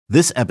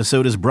This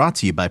episode is brought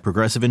to you by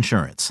Progressive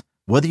Insurance.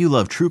 Whether you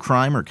love true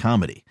crime or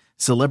comedy,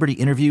 celebrity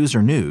interviews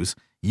or news,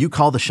 you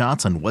call the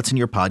shots on what's in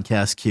your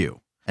podcast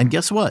queue. And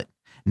guess what?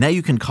 Now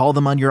you can call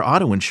them on your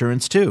auto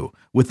insurance too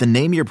with the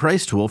Name Your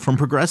Price tool from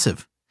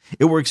Progressive.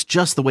 It works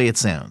just the way it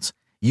sounds.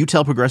 You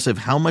tell Progressive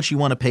how much you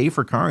want to pay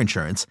for car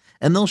insurance,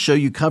 and they'll show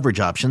you coverage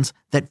options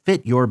that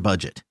fit your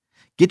budget.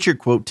 Get your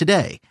quote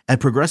today at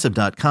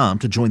Progressive.com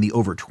to join the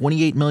over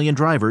 28 million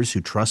drivers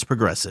who trust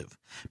Progressive.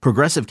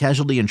 Progressive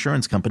Casualty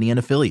Insurance Company and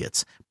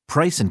Affiliates.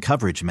 Price and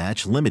coverage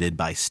match limited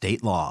by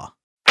state law.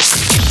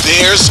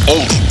 There's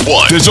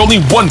only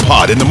one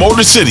pod in the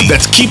Motor City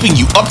that's keeping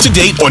you up to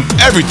date on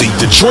everything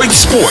Detroit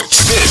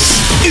sports. This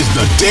is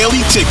The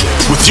Daily Ticket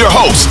with your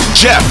host,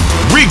 Jeff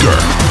Rieger.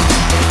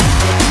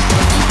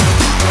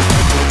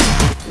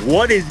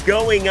 What is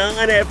going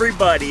on,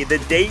 everybody? The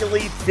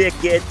Daily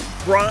Ticket,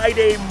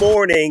 Friday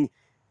morning,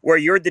 where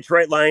your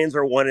Detroit Lions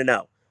are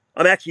 1-0.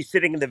 I'm actually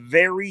sitting in the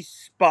very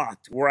spot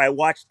where I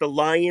watched the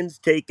Lions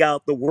take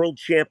out the world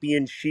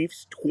champion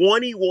Chiefs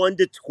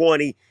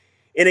 21-20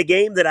 in a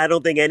game that I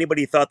don't think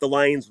anybody thought the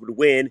Lions would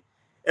win.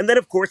 And then,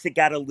 of course, it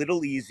got a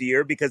little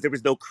easier because there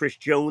was no Chris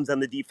Jones on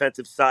the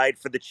defensive side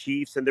for the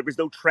Chiefs, and there was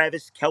no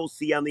Travis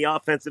Kelce on the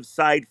offensive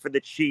side for the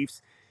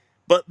Chiefs.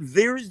 But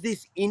there's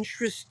this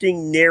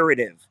interesting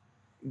narrative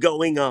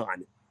going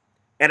on,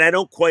 and I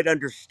don't quite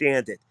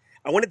understand it.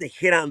 I wanted to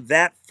hit on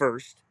that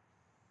first.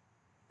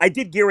 I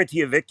did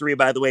guarantee a victory,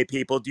 by the way,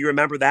 people. Do you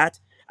remember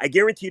that? I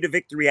guaranteed a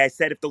victory. I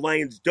said if the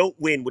Lions don't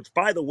win, which,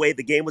 by the way,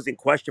 the game was in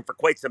question for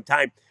quite some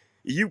time,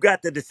 you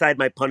got to decide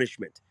my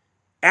punishment.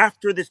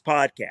 After this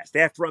podcast,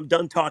 after I'm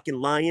done talking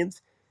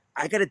Lions,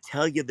 I got to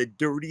tell you the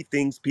dirty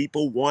things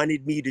people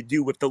wanted me to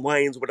do if the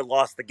Lions would have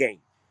lost the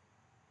game.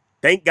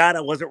 Thank God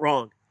I wasn't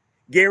wrong.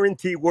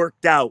 Guarantee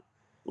worked out.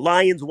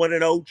 Lions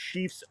 1-0,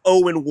 Chiefs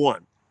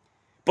 0-1.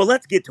 But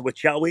let's get to it,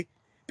 shall we?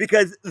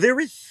 Because there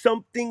is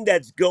something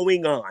that's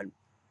going on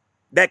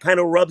that kind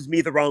of rubs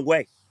me the wrong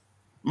way.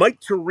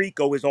 Mike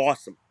Tirico is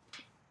awesome.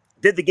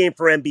 Did the game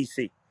for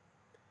NBC.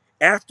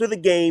 After the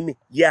game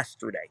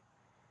yesterday,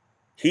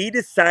 he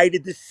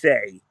decided to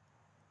say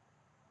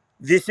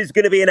this is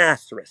going to be an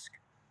asterisk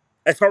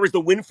as far as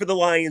the win for the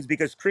Lions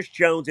because Chris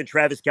Jones and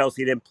Travis Kelce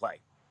didn't play.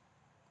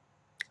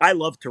 I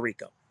love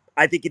Tirico.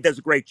 I think he does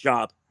a great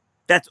job.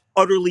 That's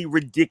utterly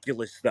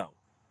ridiculous, though.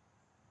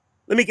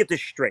 Let me get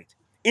this straight.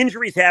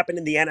 Injuries happen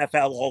in the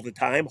NFL all the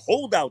time.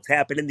 Holdouts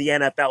happen in the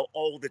NFL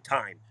all the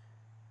time.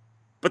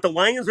 But the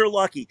Lions are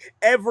lucky.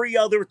 Every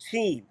other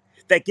team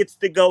that gets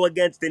to go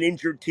against an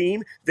injured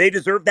team, they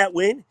deserve that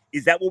win?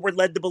 Is that what we're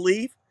led to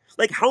believe?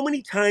 Like, how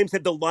many times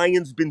have the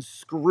Lions been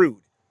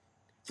screwed?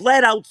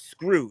 Flat out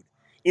screwed.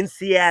 In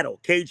Seattle,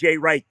 KJ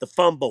Wright, the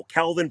fumble.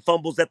 Calvin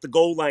fumbles at the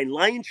goal line.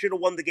 Lions should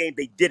have won the game.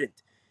 They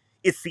didn't.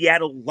 Is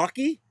Seattle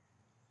lucky?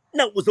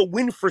 No, it was a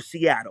win for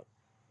Seattle.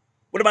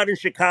 What about in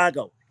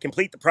Chicago?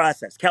 Complete the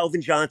process.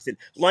 Calvin Johnson.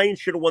 Lions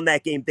should have won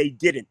that game. They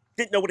didn't.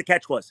 Didn't know what a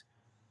catch was.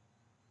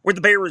 Were the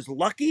Bears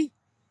lucky?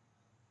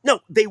 No,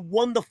 they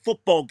won the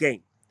football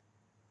game.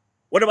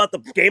 What about the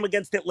game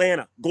against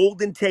Atlanta?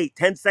 Golden Tate,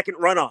 10-second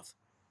runoff.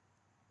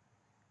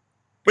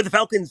 Were the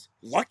Falcons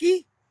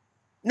lucky?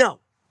 No,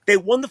 they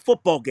won the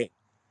football game.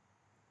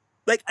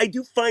 Like, I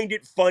do find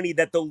it funny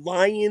that the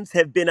Lions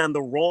have been on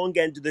the wrong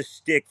end of the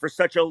stick for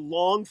such a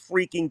long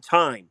freaking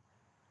time.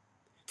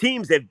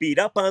 Teams have beat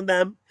up on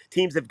them.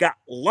 Teams have got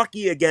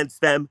lucky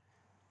against them.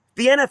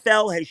 The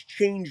NFL has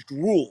changed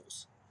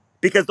rules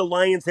because the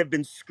Lions have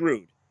been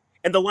screwed.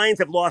 And the Lions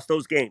have lost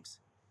those games.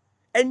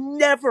 And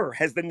never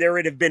has the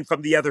narrative been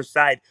from the other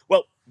side.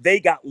 Well, they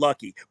got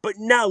lucky. But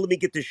now let me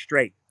get this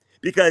straight.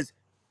 Because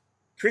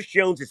Chris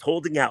Jones is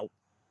holding out.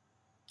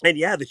 And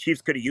yeah, the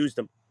Chiefs could have used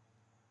him.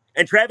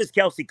 And Travis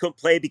Kelce couldn't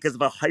play because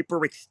of a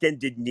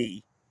hyperextended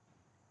knee.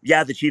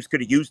 Yeah, the Chiefs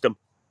could have used him.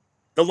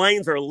 The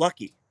Lions are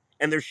lucky.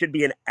 And there should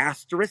be an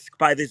asterisk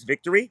by this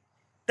victory.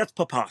 That's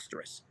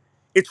preposterous.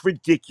 It's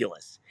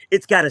ridiculous.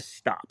 It's got to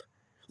stop.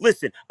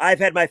 Listen, I've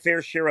had my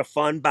fair share of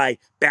fun by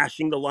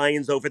bashing the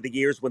Lions over the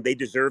years when they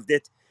deserved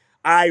it.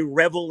 I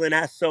revel in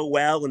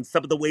SOL and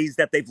some of the ways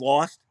that they've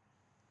lost.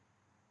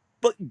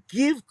 But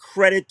give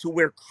credit to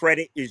where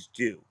credit is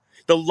due.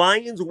 The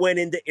Lions went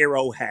into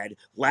Arrowhead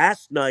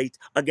last night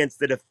against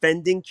the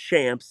defending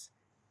champs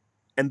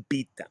and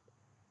beat them.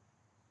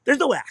 There's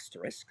no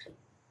asterisk.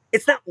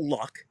 It's not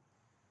luck.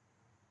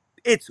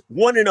 It's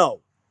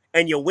 1-0.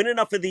 And you win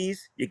enough of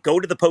these, you go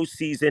to the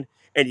postseason.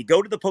 And you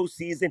go to the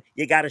postseason,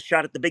 you got a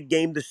shot at the big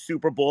game, the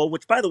Super Bowl,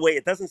 which, by the way,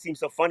 it doesn't seem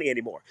so funny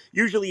anymore.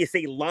 Usually you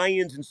say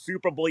Lions and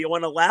Super Bowl, you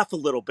want to laugh a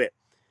little bit.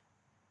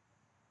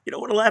 You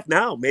don't want to laugh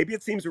now. Maybe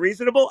it seems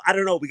reasonable. I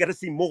don't know. We got to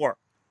see more.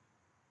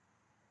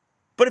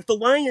 But if the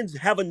Lions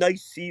have a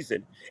nice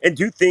season and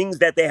do things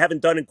that they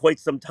haven't done in quite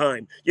some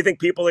time, you think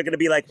people are going to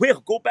be like,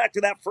 well, go back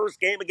to that first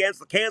game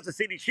against the Kansas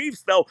City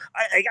Chiefs, though.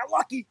 I got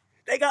lucky.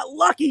 They got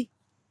lucky.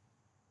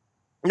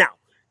 Now,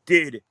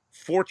 did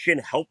fortune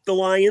help the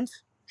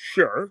Lions?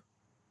 Sure.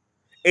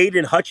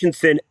 Aiden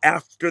Hutchinson,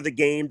 after the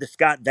game to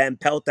Scott Van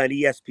Pelt on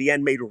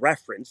ESPN, made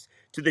reference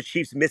to the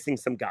Chiefs missing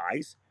some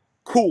guys.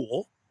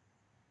 Cool.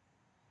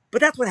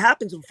 But that's what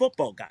happens in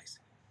football, guys.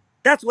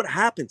 That's what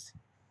happens.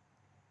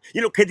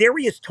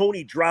 Kadarius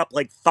Toney dropped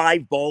like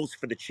 5 balls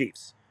for the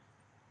Chiefs.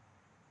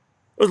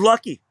 It was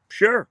lucky,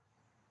 sure.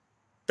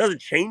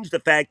 Doesn't change the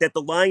fact that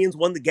the Lions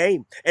won the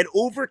game and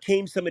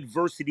overcame some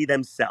adversity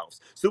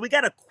themselves. So we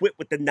got to quit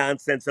with the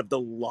nonsense of the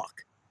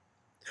luck.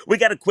 We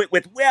got to quit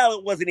with, well,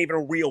 it wasn't even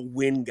a real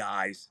win,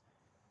 guys.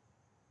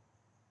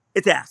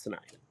 It's asinine.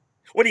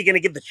 What are you going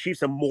to give the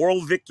Chiefs a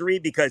moral victory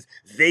because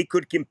they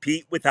could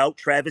compete without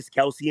Travis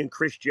Kelce and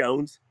Chris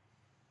Jones?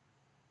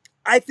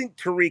 I think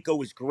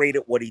Tirico is great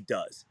at what he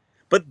does.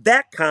 But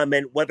that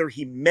comment, whether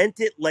he meant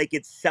it like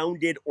it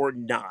sounded or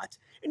not,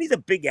 and he's a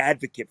big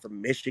advocate for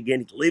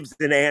Michigan, he lives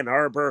in Ann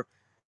Arbor,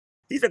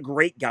 he's a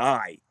great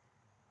guy.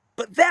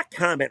 But that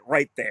comment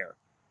right there,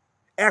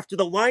 after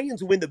the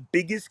Lions win the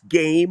biggest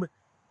game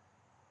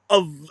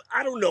of,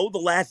 I don't know, the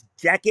last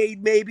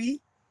decade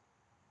maybe,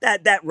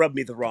 that rubbed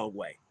me the wrong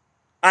way.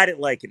 I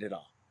didn't like it at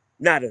all.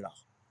 Not at all.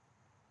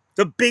 It's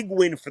a big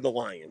win for the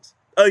Lions.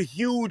 A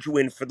huge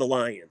win for the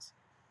Lions.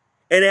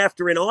 And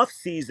after an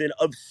offseason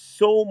of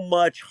so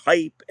much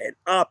hype and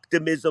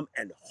optimism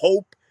and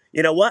hope,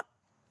 you know what?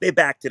 They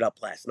backed it up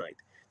last night.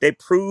 They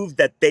proved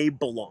that they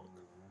belong.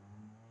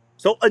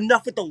 So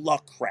enough with the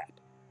luck crap.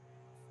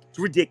 It's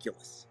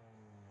ridiculous.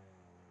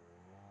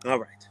 All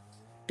right.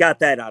 Got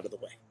that out of the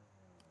way.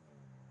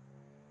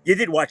 You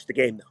did watch the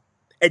game, though.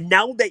 And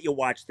now that you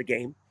watch the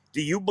game,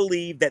 do you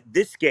believe that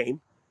this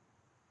game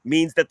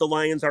means that the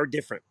Lions are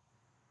different?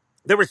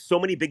 There were so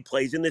many big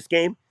plays in this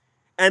game.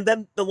 And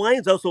then the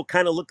Lions also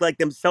kind of looked like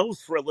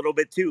themselves for a little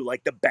bit, too.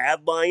 Like the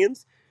bad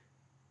Lions.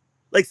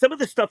 Like some of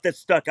the stuff that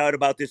stuck out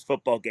about this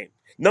football game.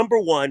 Number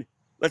one,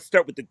 let's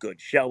start with the good,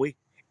 shall we?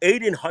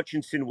 Aiden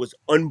Hutchinson was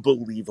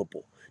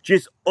unbelievable.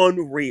 Just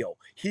unreal.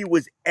 He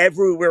was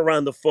everywhere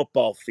on the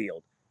football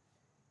field.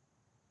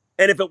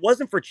 And if it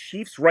wasn't for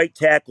Chiefs right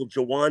tackle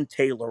Jawaan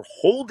Taylor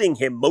holding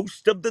him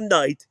most of the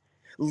night,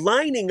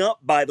 lining up,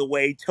 by the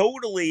way,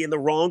 totally in the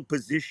wrong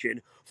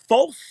position,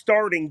 false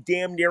starting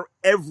damn near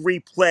every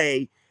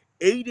play,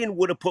 Aiden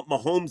would have put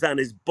Mahomes on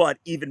his butt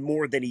even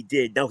more than he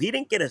did. Now, he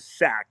didn't get a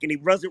sack, and he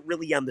wasn't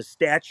really on the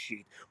stat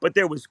sheet, but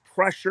there was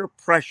pressure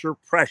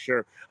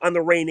on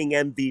the reigning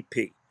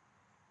MVP.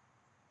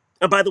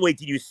 And by the way,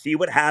 did you see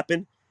what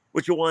happened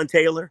with Jawaan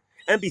Taylor?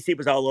 NBC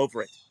was all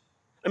over it.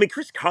 I mean,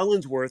 Chris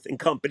Collinsworth and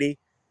company,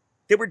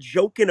 they were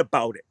joking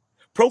about it.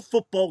 Pro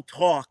Football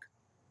Talk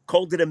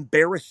called it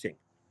embarrassing.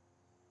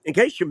 In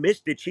case you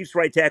missed it, Chiefs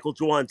right tackle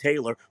Jawaan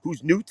Taylor,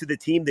 who's new to the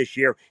team this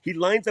year, he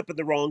lines up in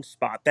the wrong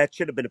spot. That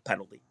should have been a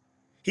penalty.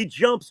 He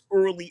jumps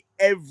early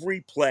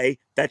every play.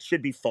 That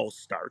should be false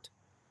start.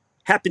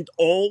 Happened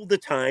all the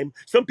time.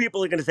 Some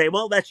people are going to say,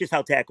 well, that's just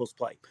how tackles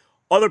play.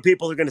 Other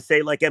people are going to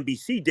say, like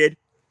NBC did,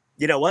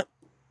 you know what?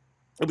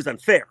 It was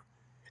unfair.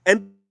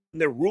 And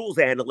the rules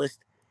analyst,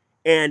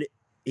 and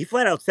he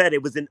flat out said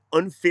it was an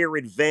unfair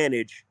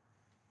advantage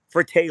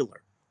for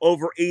Taylor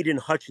over Aiden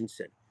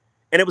Hutchinson.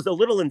 And it was a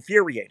little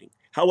infuriating.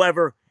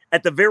 However,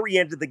 at the very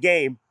end of the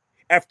game,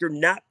 after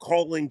not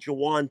calling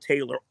Jawaan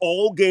Taylor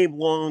all game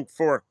long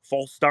for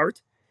false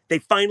start, they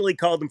finally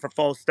called him for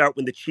false start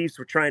when the Chiefs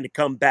were trying to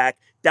come back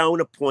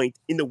down a point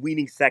in the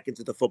waning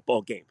seconds of the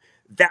football game.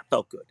 That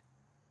felt good.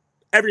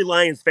 Every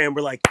Lions fan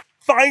were like,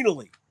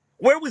 finally!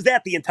 Where was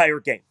that the entire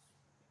game?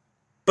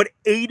 But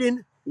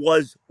Aiden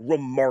was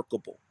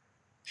remarkable.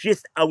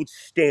 Just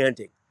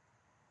outstanding.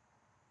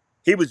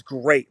 He was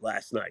great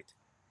last night.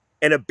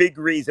 And a big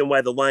reason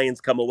why the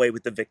Lions come away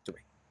with the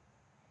victory.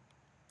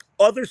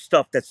 Other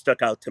stuff that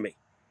stuck out to me.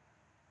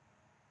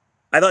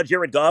 I thought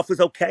Jared Goff was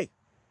okay.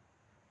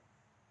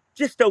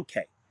 Just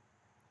okay.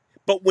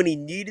 But when he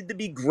needed to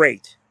be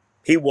great,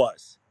 he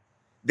was.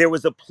 There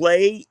was a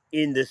play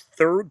in the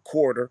third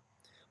quarter.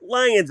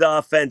 Lions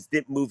offense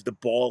didn't move the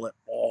ball at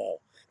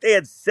all. They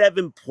had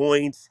 7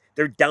 points.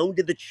 They're down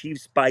to the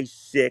Chiefs by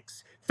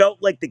 6. Felt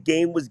like the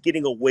game was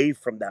getting away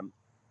from them.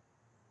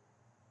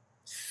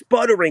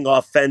 Sputtering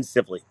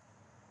offensively.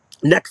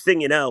 Next thing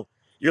you know,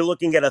 you're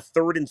looking at a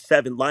 3rd and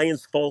 7.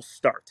 Lions false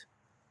start.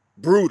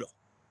 Brutal.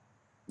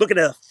 Looking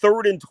at a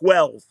 3rd and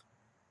 12.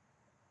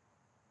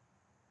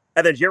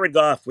 And then Jared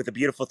Goff with a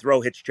beautiful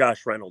throw hits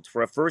Josh Reynolds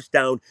for a first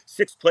down.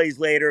 6 plays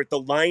later, the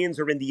Lions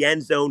are in the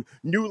end zone.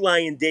 New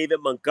Lion David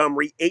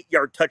Montgomery,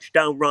 8-yard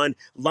touchdown run.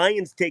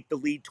 Lions take the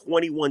lead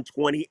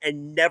 21-20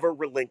 and never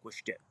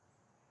relinquished it.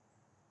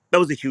 That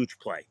was a huge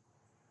play.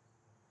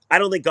 I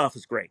don't think Goff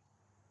was great.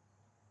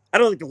 I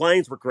don't think the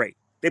Lions were great.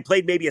 They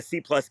played maybe a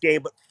C-plus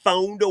game, but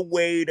found a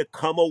way to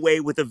come away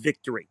with a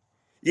victory.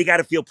 You got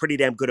to feel pretty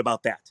damn good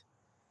about that.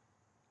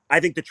 I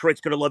think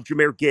Detroit's going to love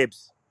Jahmyr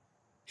Gibbs.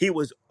 He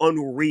was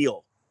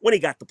unreal when he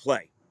got the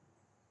play.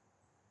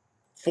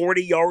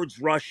 40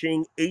 yards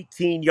rushing,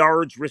 18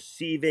 yards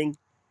receiving.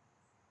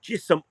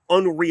 Just some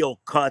unreal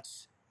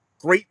cuts.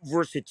 Great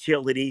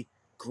versatility.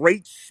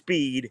 Great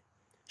speed.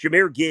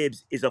 Jahmyr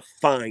Gibbs is a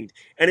find.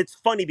 And it's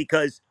funny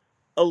because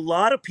a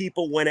lot of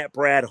people went at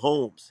Brad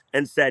Holmes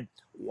and said,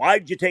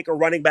 why'd you take a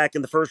running back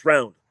in the first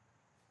round?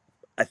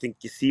 I think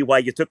you see why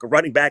you took a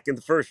running back in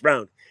the first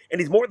round. And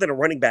he's more than a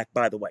running back,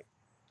 by the way.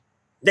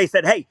 They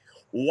said, hey,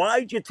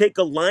 why'd you take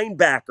a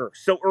linebacker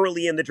so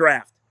early in the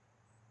draft?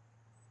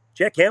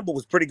 Jack Campbell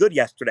was pretty good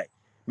yesterday.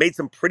 Made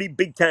some pretty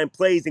big time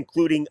plays,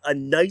 including a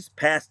nice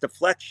pass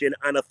deflection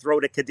on a throw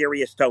to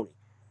Kadarius Toney.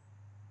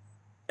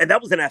 And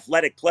that was an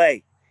athletic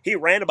play. He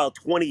ran about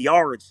 20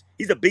 yards.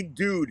 He's a big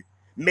dude,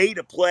 made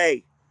a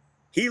play.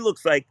 He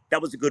looks like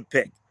that was a good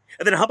pick.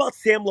 And then how about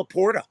Sam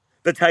Laporta,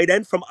 the tight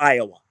end from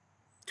Iowa?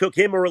 Took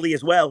him early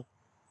as well.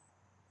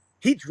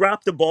 He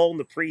dropped the ball in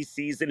the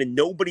preseason and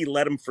nobody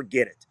let him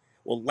forget it.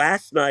 Well,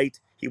 last night,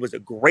 he was a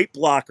great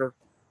blocker,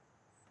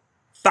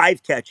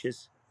 5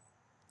 catches,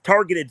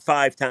 targeted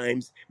 5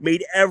 times,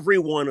 made every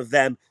one of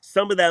them,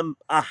 some of them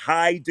a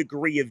high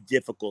degree of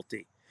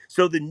difficulty.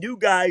 So the new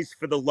guys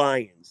for the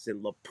Lions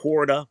and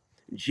Laporta,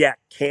 Jack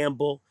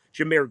Campbell,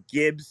 Jahmyr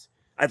Gibbs,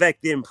 I've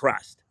actually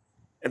impressed.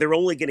 And they're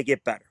only going to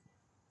get better.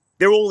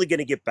 They're only going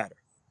to get better.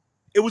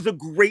 It was a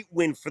great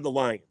win for the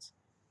Lions.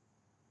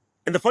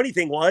 And the funny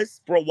thing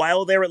was, for a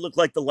while there, it looked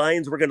like the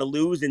Lions were going to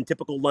lose in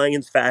typical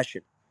Lions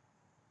fashion.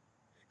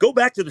 Go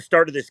back to the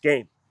start of this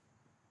game.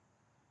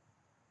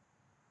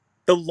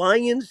 The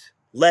Lions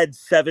led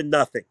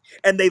 7-0.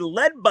 And they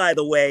led, by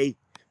the way,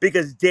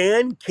 because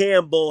Dan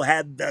Campbell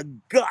had the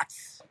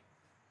guts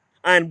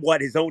on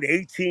his own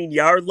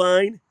 18-yard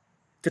line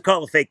to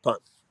call a fake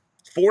punt.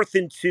 4th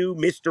and 2,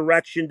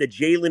 misdirection to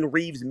Jalen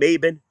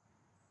Reeves-Maybin.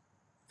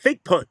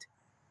 Fake punt.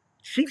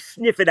 Chiefs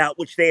sniff it out,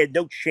 which they had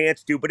no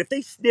chance to. But if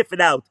they sniff it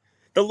out,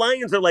 the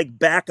Lions are like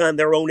back on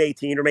their own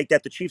 18 or make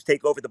that the Chiefs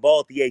take over the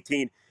ball at the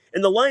 18.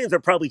 And the Lions are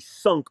probably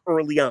sunk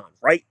early on,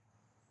 right?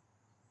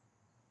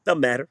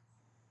 Doesn't matter.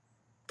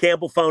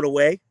 Campbell found a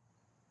way.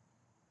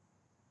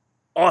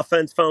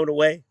 Offense found a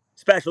way.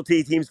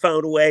 Specialty teams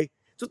found a way.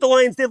 That's what the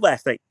Lions did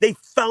last night. They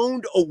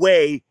found a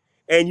way,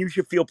 and you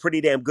should feel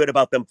pretty damn good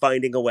about them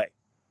finding a way.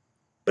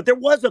 But there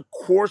was a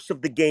course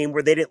of the game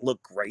where they didn't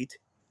look great.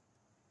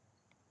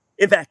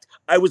 In fact,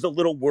 I was a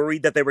little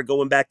worried that they were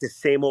going back to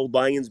same old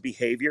Lions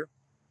behavior.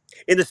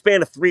 In the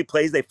span of 3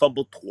 plays, they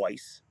fumbled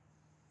twice.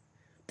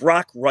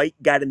 Brock Wright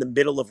got in the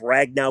middle of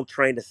Ragnow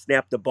trying to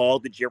snap the ball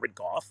to Jared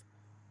Goff.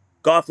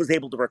 Goff was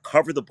able to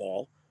recover the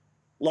ball,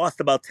 lost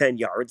about 10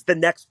 yards. The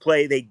next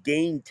play, they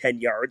gained 10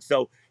 yards.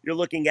 So you're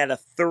looking at a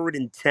 3rd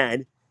and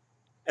 10.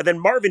 And then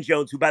Marvin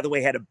Jones, who, by the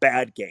way, had a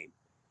bad game.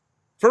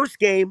 First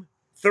game,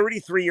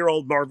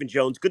 33-year-old Marvin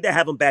Jones. Good to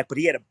have him back, but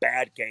he had a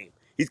bad game.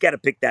 He's got to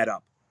pick that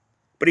up.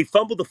 But he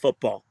fumbled the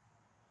football.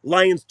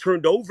 Lions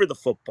turned over the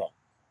football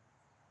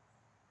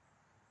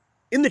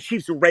in the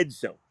Chiefs' red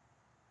zone.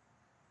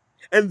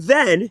 And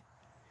then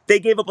they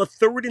gave up a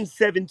 3rd and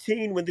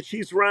 17 when the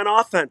Chiefs were on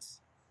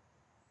offense.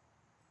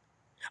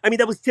 I mean,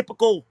 that was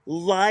typical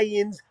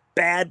Lions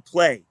bad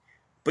play.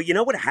 But you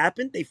know what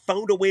happened? They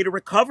found a way to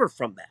recover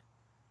from that.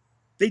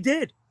 They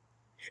did.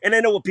 And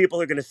I know what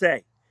people are going to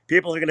say.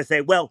 People are going to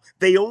say, well,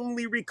 they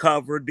only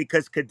recovered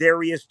because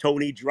Kadarius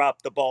Toney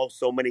dropped the ball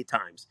so many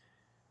times.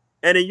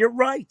 And you're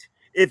right.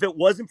 If it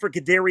wasn't for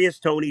Kadarius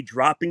Toney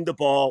dropping the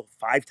ball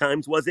 5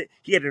 times, was it?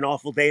 He had an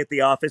awful day at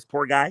the office,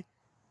 poor guy.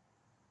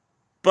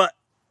 But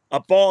a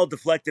ball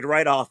deflected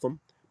right off him.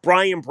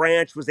 Brian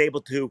Branch was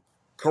able to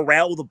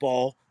corral the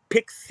ball,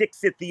 pick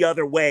 6 it the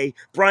other way.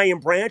 Brian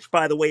Branch,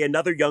 by the way,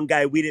 another young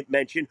guy we didn't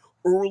mention,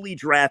 early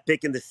draft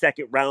pick in the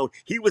 2nd round.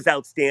 He was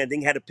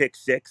outstanding, had a pick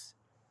 6.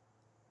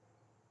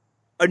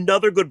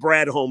 Another good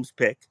Brad Holmes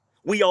pick.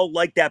 We all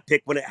liked that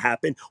pick when it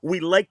happened. We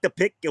liked the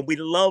pick and we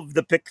love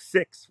the pick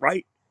 6,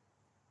 right?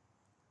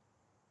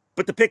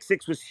 But the pick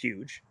 6 was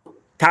huge.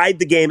 Tied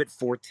the game at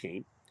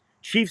 14.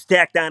 Chiefs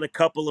tacked on a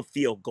couple of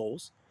field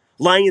goals.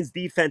 Lions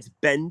defense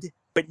bend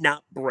but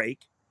not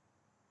break.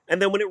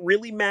 And then when it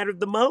really mattered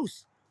the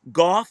most,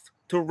 Goff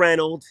to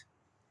Reynolds,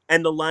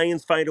 and the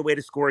Lions find a way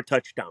to score a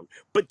touchdown.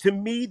 But to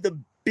me, the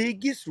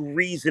biggest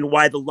reason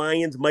why the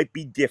Lions might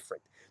be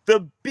different,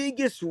 the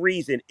biggest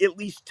reason, at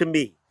least to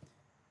me,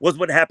 was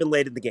what happened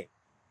late in the game.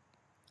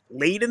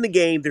 Late in the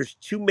game, there's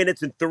 2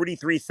 minutes and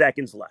 33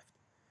 seconds left.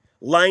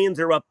 Lions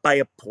are up by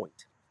a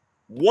point.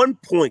 1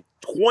 point,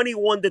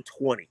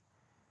 21-20.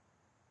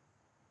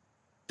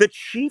 The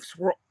Chiefs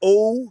were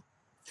 0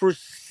 for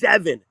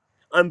 7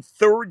 on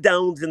 3rd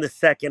downs in the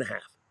second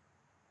half.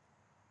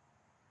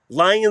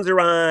 Lions are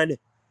on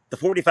the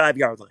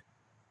 45-yard line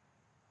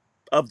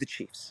of the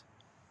Chiefs.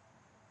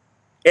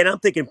 And I'm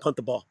thinking punt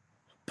the ball.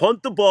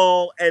 Punt the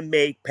ball and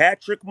make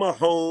Patrick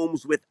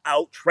Mahomes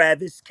without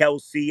Travis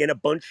Kelce and a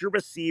bunch of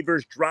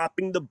receivers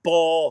dropping the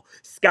ball,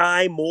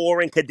 Sky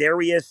Moore and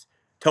Kadarius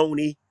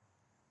Toney.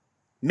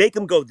 Make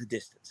them go the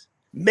distance.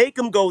 Make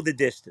them go the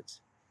distance.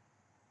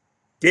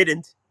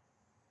 Didn't.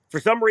 For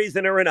some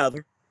reason or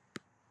another,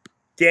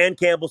 Dan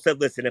Campbell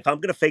said, listen, if I'm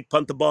going to fake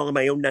punt the ball on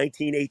my own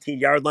 19,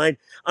 18-yard line,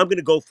 I'm going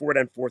to go for it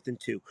on 4th and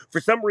 2. For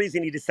some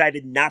reason, he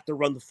decided not to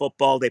run the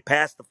football. They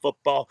passed the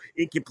football,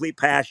 incomplete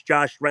pass,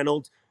 Josh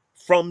Reynolds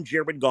from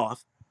Jared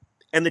Goff,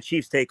 and the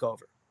Chiefs take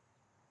over.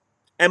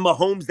 And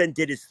Mahomes then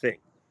did his thing.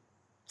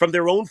 From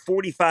their own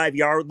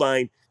 45-yard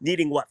line,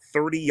 needing,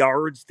 30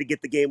 yards to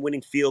get the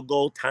game-winning field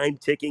goal, time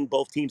ticking.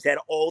 Both teams had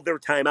all their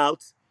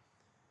timeouts.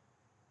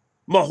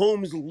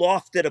 Mahomes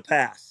lofted a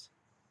pass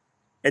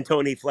And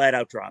Tony flat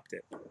out dropped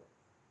it.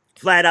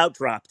 Flat out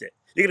dropped it.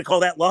 You're going to call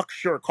that luck?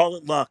 Sure, call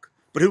it luck.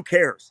 But who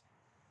cares?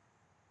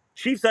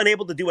 Chiefs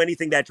unable to do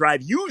anything that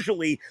drive.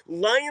 Usually,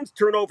 Lions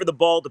turn over the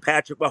ball to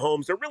Patrick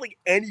Mahomes or really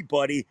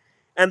anybody,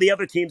 and the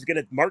other team's going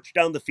to march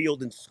down the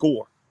field and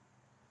score.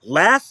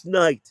 Last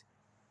night,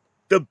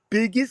 the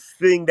biggest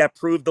thing that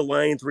proved the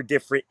Lions were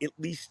different, at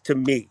least to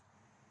me,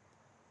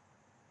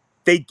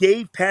 they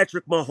gave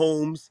Patrick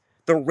Mahomes,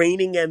 the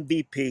reigning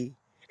MVP,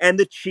 and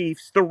the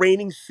Chiefs, the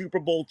reigning Super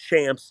Bowl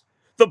champs,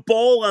 the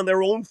ball on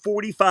their own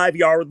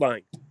 45-yard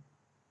line.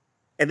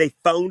 And they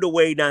found a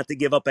way not to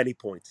give up any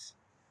points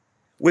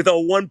with a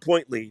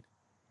 1-point lead.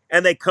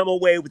 And they come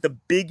away with the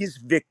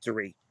biggest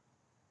victory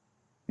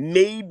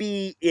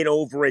maybe in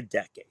over a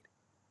decade.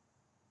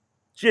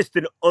 Just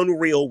an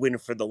unreal win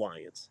for the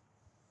Lions.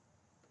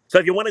 So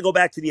if you want to go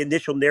back to the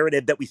initial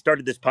narrative that we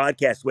started this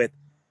podcast with,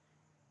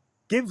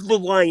 give the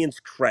Lions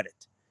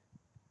credit.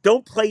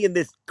 Don't play in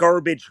this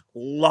garbage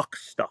luck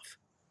stuff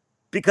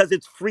because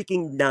it's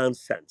freaking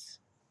nonsense.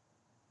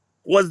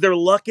 Was there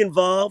luck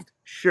involved?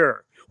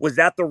 Sure. Was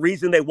that the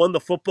reason they won the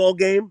football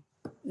game?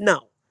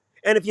 No.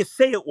 And if you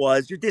say it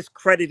was, you're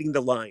discrediting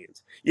the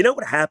Lions. You know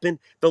what happened?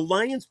 The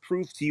Lions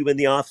proved to you in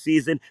the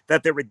offseason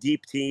that they're a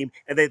deep team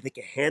and that they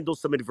can handle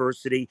some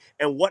adversity.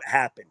 And what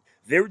happened?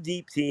 Their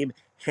deep team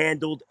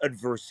handled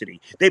adversity.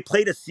 They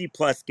played a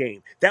C-plus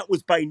game. That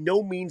was by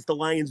no means the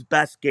Lions'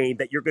 best game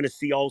that you're going to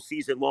see all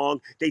season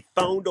long. They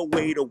found a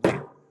way to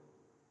win.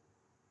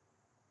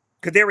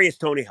 Kadarius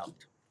Toney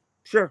helped.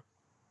 Sure.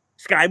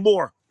 Sky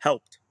Moore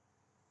helped.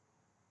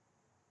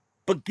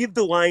 But give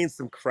the Lions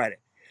some credit.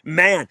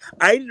 Man,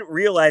 I didn't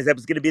realize I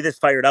was going to be this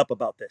fired up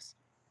about this.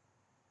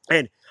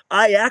 And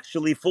I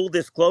actually, full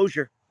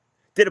disclosure,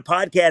 did a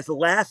podcast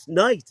last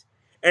night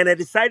and I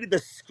decided to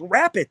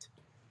scrap it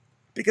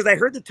because I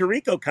heard the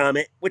Tirico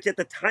comment, which at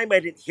the time I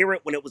didn't hear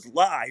it when it was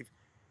live,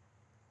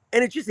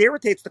 and it just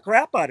irritates the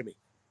crap out of me.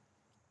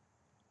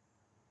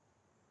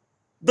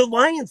 The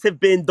Lions have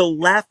been the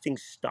laughing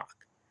stock.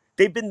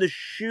 They've been the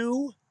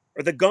shoe,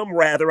 or the gum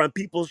rather, on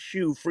people's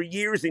shoe for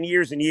years and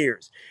years and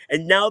years.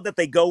 And now that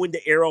they go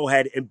into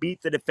Arrowhead and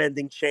beat the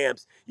defending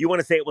champs, you want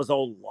to say it was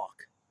all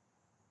luck.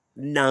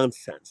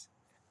 Nonsense.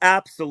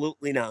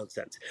 Absolutely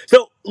nonsense.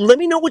 So let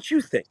me know what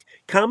you think.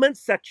 Comment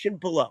section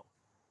below.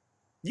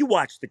 You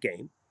watched the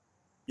game.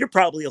 You're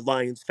probably a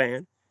Lions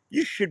fan.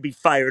 You should be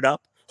fired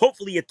up.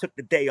 Hopefully you took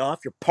the day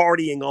off. You're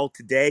partying all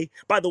today.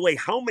 By the way,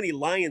 how many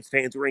Lions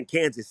fans were in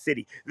Kansas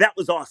City? That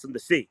was awesome to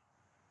see.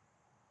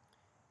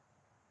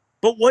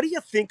 But what do you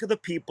think of the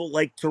people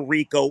like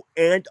Tirico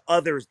and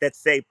others that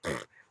say,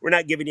 we're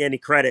not giving you any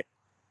credit?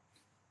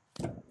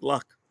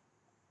 Luck.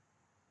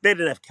 They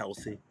didn't have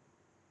Kelsey.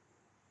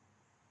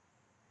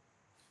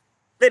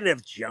 They didn't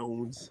have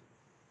Jones.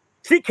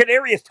 See,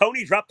 Kadarius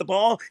Toney dropped the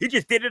ball. He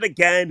just did it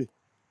again.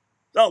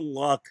 It's all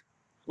luck.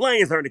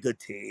 Lions aren't a good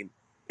team.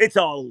 It's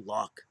all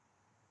luck.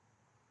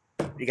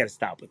 You got to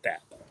stop with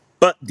that.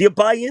 But do you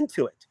buy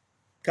into it?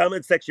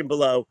 Comment section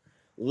below.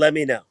 Let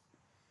me know.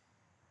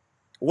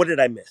 What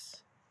did I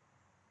miss?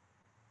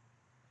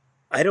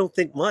 I don't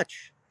think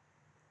much.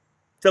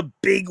 It's a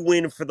big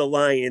win for the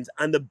Lions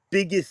on the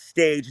biggest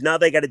stage. Now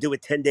they got to do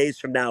it 10 days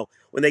from now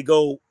when they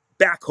go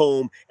back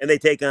home and they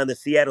take on the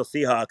Seattle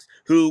Seahawks,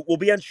 who will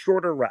be on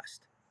shorter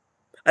rest.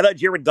 I thought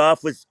Jared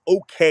Goff was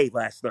okay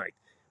last night,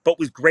 but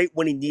was great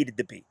when he needed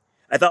to be.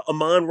 I thought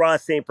Amon-Ra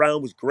St.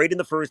 Brown was great in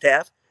the first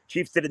half.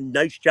 Chiefs did a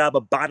nice job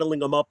of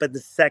bottling him up in the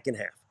second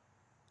half.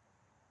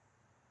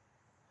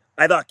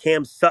 I thought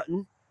Cam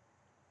Sutton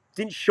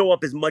didn't show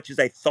up as much as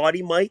I thought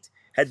he might.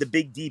 Had the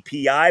big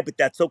DPI, but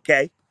that's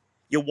okay.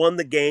 You won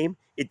the game.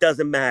 It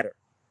doesn't matter.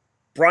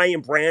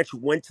 Brian Branch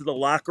went to the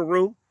locker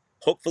room.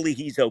 Hopefully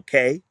he's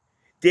okay.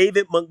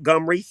 David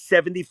Montgomery,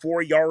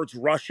 74 yards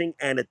rushing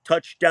and a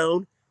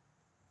touchdown.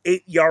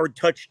 8-yard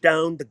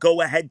touchdown, the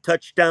go-ahead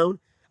touchdown.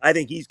 I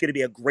think he's going to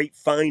be a great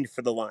find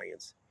for the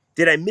Lions.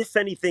 Did I miss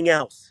anything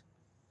else?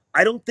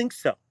 I don't think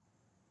so.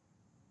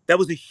 That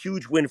was a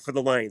huge win for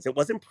the Lions. It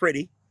wasn't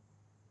pretty.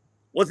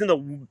 Wasn't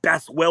the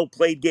best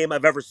well-played game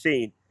I've ever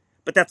seen.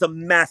 But that's a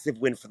massive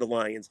win for the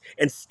Lions.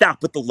 And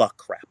stop with the luck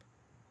crap.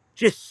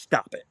 Just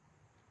stop it.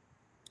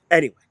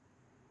 Anyway,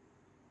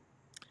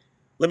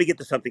 let me get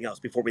to something else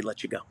before we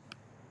let you go.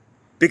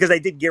 Because I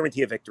did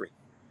guarantee a victory.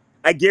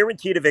 I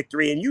guaranteed a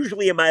victory. And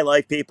usually in my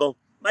life, people,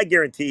 my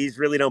guarantees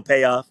really don't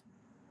pay off.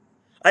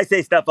 I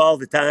say stuff all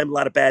the time, a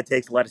lot of bad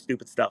takes, a lot of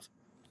stupid stuff.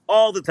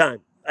 All the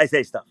time, I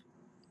say stuff.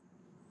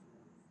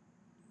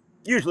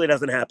 Usually it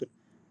doesn't happen.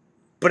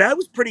 But I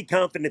was pretty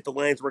confident the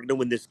Lions were going to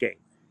win this game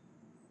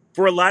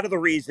for a lot of the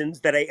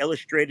reasons that I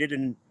illustrated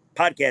in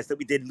podcasts that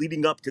we did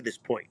leading up to this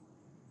point.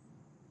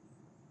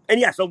 And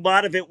yes, a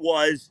lot of it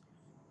was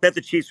that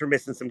the Chiefs were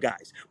missing some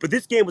guys. But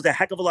this game was a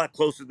heck of a lot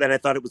closer than I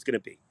thought it was going to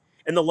be.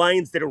 And the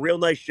Lions did a real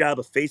nice job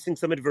of facing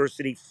some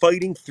adversity,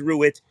 fighting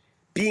through it,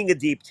 being a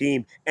deep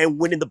team, and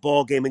winning the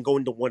ball game and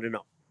going to 1-0,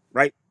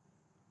 right?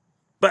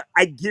 But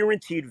I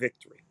guaranteed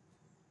victory.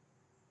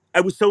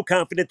 I was so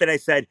confident that I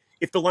said,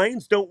 if the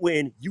Lions don't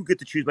win, you get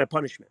to choose my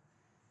punishment.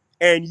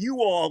 And you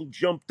all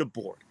jumped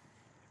aboard.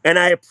 And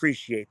I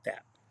appreciate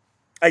that.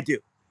 I do.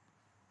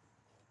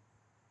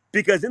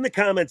 Because in the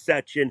comment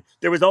section,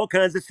 there was all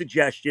kinds of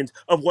suggestions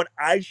of what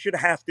I should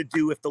have to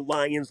do if the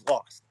Lions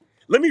lost.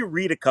 Let me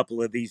read a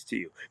couple of these to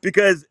you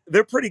because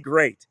they're pretty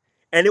great.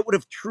 And it would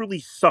have truly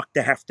sucked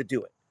to have to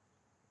do it.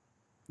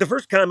 The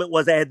first comment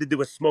was I had to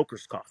do a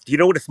smoker's cough. Do you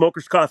know what a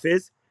smoker's cough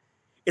is?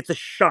 It's a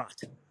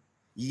shot.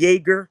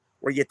 Jaeger,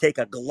 where you take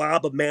a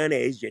glob of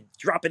mayonnaise, you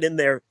drop it in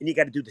there, and you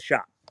got to do the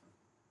shot.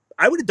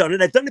 I would have done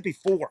it. I've done it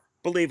before,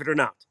 believe it or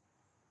not.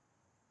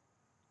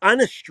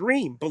 On a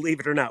stream, believe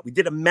it or not. We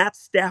did a Matt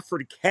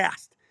Stafford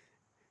cast.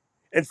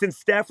 And since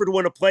Stafford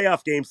won a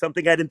playoff game,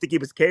 something I didn't think he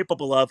was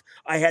capable of,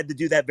 I had to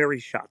do that very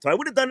shot. So I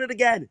would have done it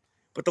again.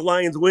 But the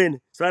Lions win,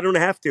 so I don't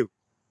have to.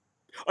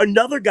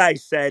 Another guy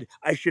said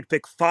I should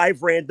pick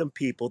 5 random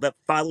people that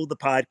follow the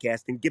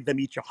podcast and give them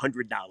each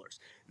 $100.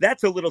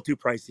 That's a little too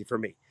pricey for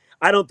me.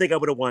 I don't think I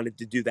would have wanted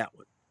to do that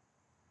one.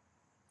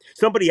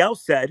 Somebody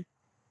else said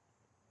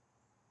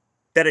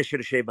that I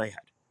should have shaved my head.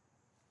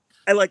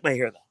 I like my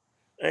hair,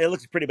 though. It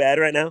looks pretty bad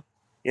right now.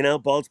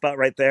 Bald spot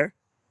right there.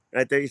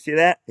 Right there, you see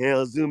that?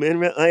 I'll zoom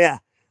in. Oh, yeah.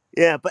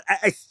 Yeah, but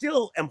I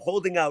still am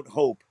holding out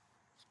hope.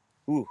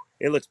 Ooh,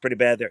 it looks pretty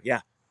bad there.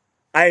 Yeah.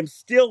 I am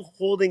still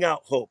holding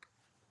out hope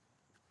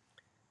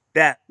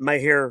that my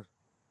hair,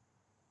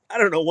 I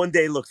don't know, one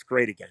day looks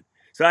great again.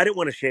 So I didn't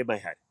want to shave my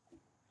head.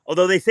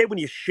 Although they say when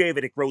you shave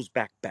it, it grows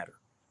back better.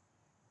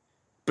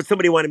 But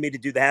somebody wanted me to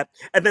do that.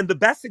 And then the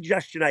best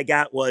suggestion I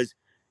got was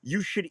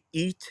you should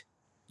eat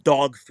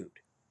dog food,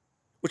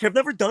 which I've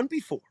never done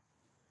before.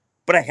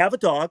 But I have a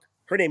dog.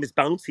 Her name is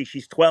Bouncy.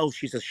 She's 12.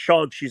 She's a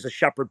shug. She's a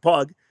shepherd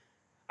pug.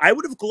 I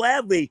would have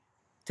gladly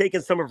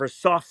taken some of her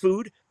soft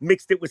food,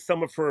 mixed it with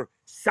some of her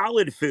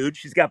solid food.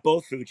 She's got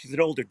both food. She's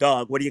an older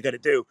dog. What are you going to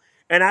do?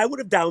 And I would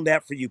have downed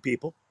that for you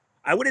people.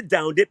 I would have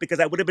downed it because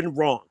I would have been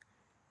wrong.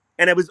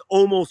 And I was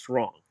almost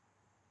wrong.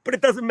 But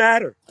it doesn't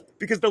matter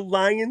because the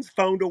Lions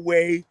found a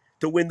way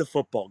to win the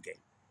football game.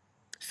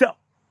 So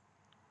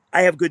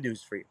I have good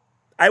news for you.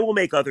 I will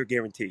make other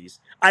guarantees.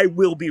 I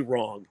will be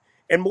wrong.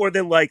 And more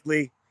than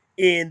likely,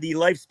 in the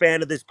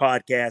lifespan of this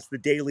podcast, the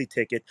Daily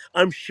Ticket,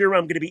 I'm sure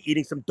I'm going to be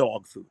eating some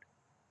dog food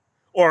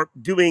or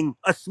doing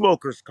a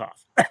smoker's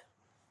cough.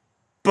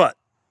 But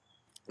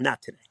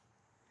not today.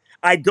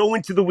 I go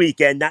into the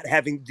weekend not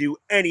having to do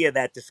any of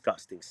that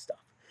disgusting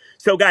stuff.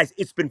 So, guys,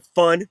 it's been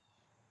fun.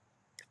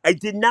 I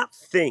did not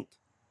think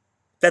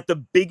that the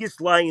biggest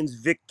Lions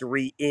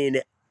victory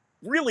in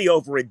really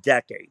over a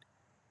decade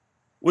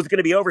was going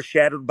to be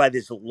overshadowed by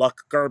this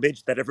luck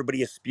garbage that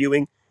everybody is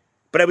spewing.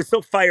 But I was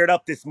so fired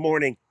up this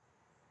morning,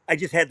 I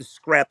just had to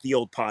scrap the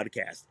old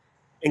podcast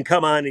and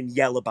come on and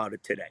yell about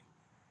it today.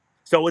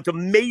 So it's a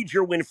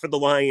major win for the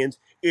Lions.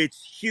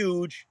 It's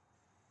huge.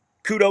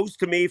 Kudos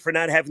to me for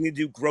not having to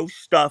do gross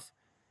stuff,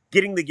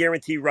 getting the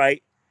guarantee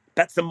right.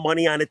 Bet some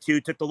money on it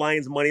too. Took the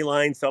Lions money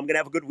line, so I'm going to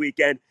have a good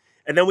weekend.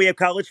 And then we have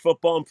college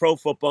football and pro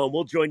football, and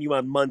we'll join you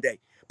on Monday.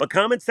 But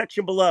comment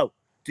section below,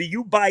 do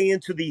you buy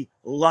into the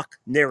luck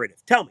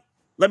narrative? Tell me.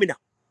 Let me know.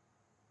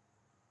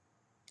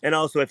 And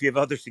also, if you have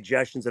other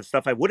suggestions of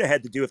stuff I would have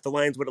had to do if the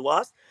Lions would have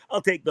lost,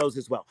 I'll take those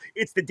as well.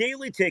 It's the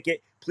Daily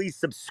Ticket. Please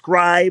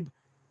subscribe,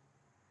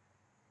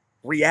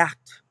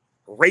 react,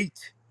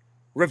 rate,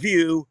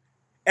 review,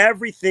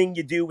 everything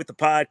you do with the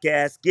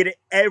podcast. Get it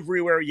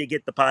everywhere you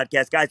get the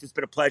podcast. Guys, it's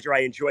been a pleasure. I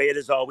enjoy it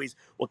as always.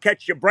 We'll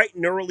catch you bright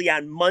and early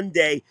on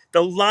Monday.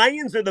 The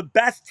Lions are the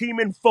best team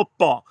in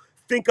football.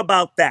 Think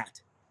about that.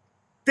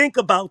 Think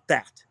about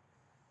that.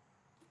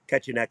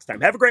 Catch you next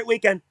time. Have a great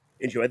weekend.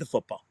 Enjoy the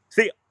football.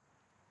 See ya.